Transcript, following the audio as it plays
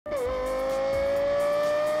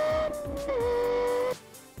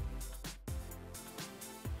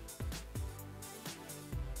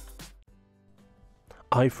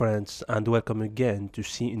Hi friends, and welcome again to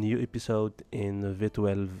see a new episode in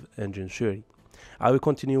V12 engine theory. I will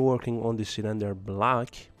continue working on the cylinder block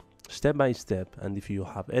step by step, and if you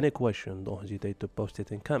have any question, don't hesitate to post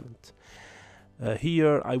it in comment.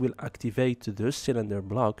 Here I will activate the cylinder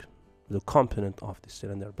block, the component of the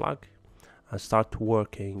cylinder block, and start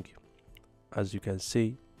working. As you can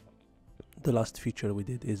see, the last feature we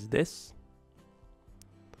did is this.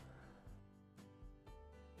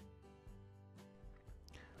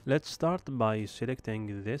 Let's start by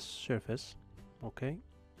selecting this surface. Okay,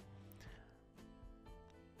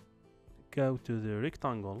 go to the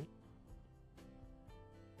rectangle.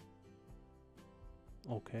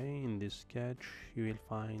 Okay, in this sketch you will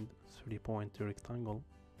find 3-point rectangle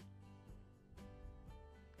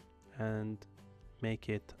and make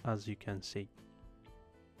it as you can see.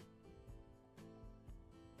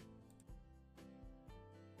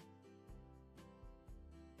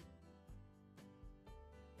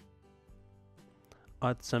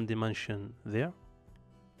 Add some dimension there.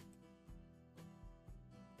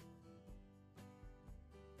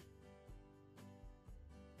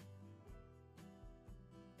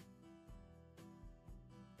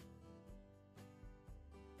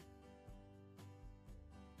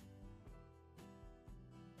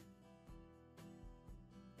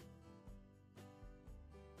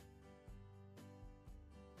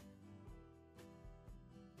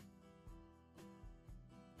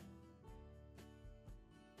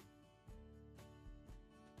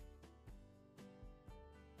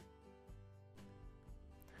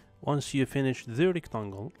 Once you finish the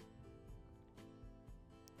rectangle,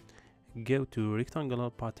 go to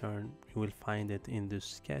rectangular pattern. You will find it in the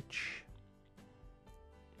sketch.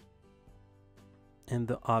 In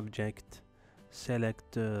the object,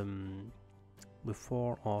 select the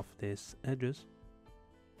 4 of these edges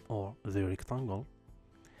or the rectangle.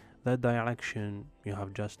 The direction, you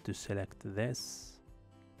have just to select this.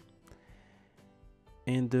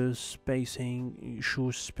 In the spacing,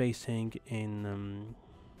 choose spacing in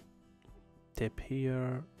tip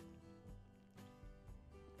here.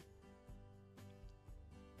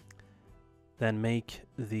 Then make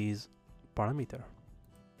these parameter.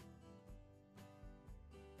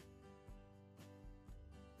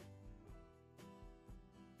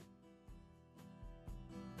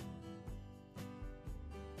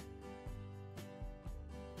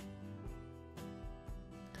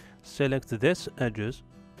 Select this edges,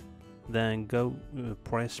 then go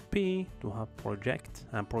press P to have project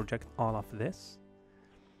and project all of this.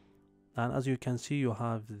 And as you can see, you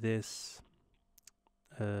have this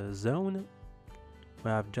zone.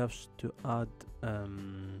 We have just to add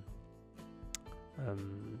an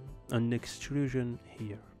extrusion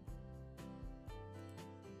here.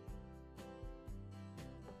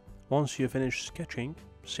 Once you finish sketching,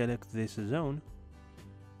 select this zone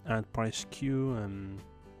and press Q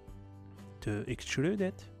to extrude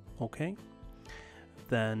it. Okay,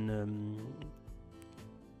 then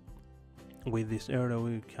with this arrow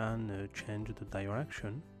you can change the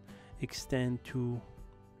direction, extend to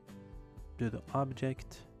the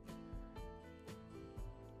object.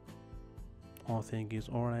 All thing is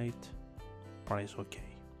alright, press OK.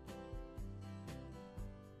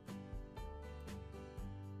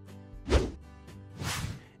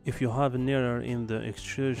 If you have an error in the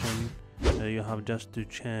extrusion, you have just to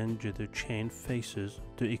change the chain faces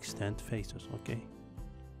to extend faces. Okay,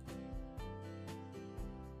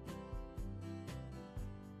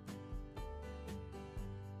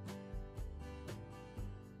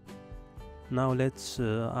 now let's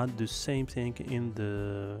add the same thing in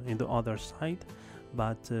the other side,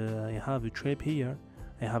 but I have a trip here.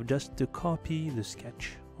 I have just to copy the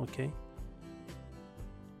sketch. Okay,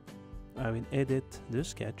 I will edit the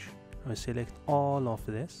sketch. I select all of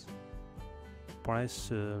this, press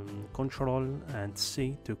Ctrl and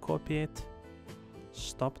C to copy it,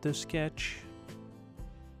 stop the sketch,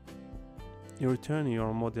 you return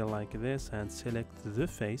your model like this and select the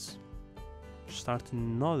face, start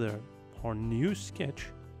another or new sketch,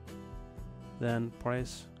 then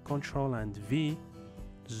press Ctrl and V,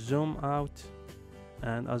 zoom out,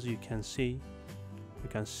 and as you can see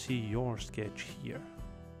your sketch here.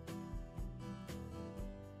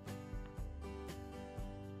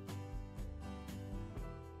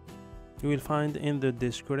 You will find in the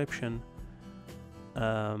description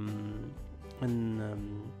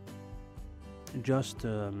just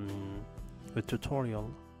a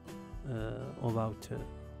tutorial about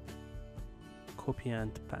copy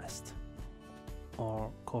and paste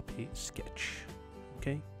or copy sketch.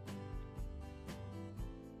 Okay,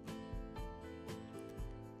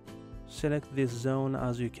 select this zone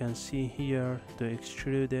as you can see here to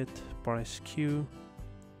extrude it, press Q,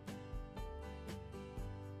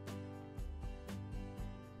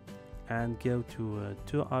 and go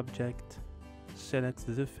to object, select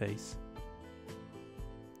the face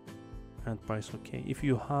and press OK. If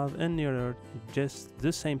you have any error, just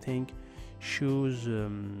the same thing, choose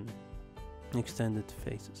extended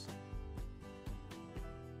faces.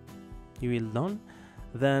 You will done.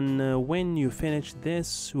 Then when you finish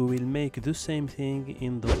this, we will make the same thing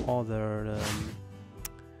in the other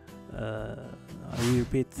I will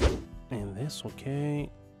repeat in this. Okay,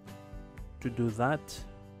 to do that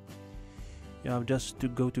you have just to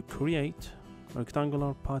go to create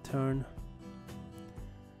rectangular pattern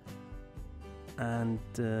and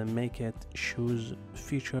make it choose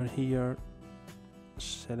feature here,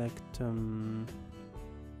 select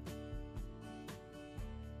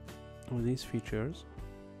these features,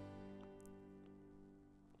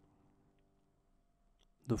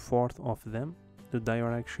 the fourth of them, the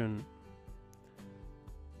direction,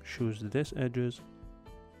 choose this edges,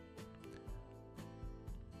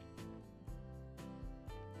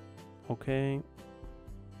 okay,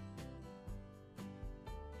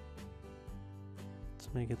 let's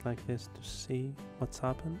make it like this to see what's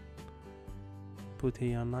happened. Put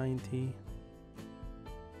here 90,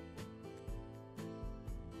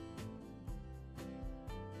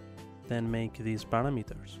 then make these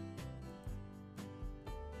parameters.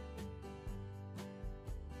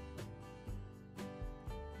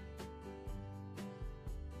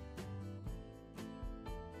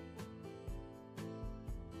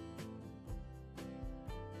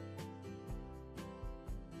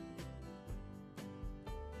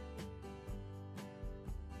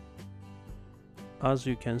 As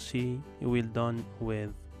you can see, you will done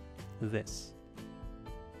with this.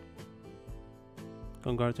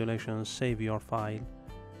 Congratulations, save your file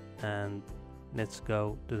and let's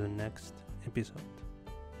go to the next episode.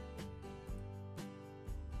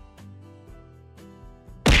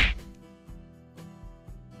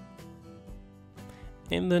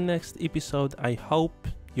 In the next episode, I hope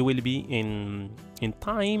you will be in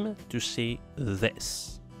time to see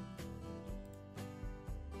this.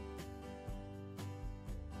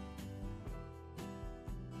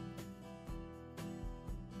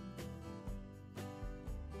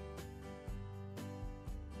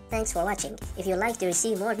 Thanks for watching. If you like to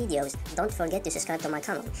receive more videos, don't forget to subscribe to my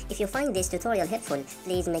channel. If you find this tutorial helpful,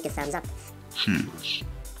 please make a thumbs up. Cheers.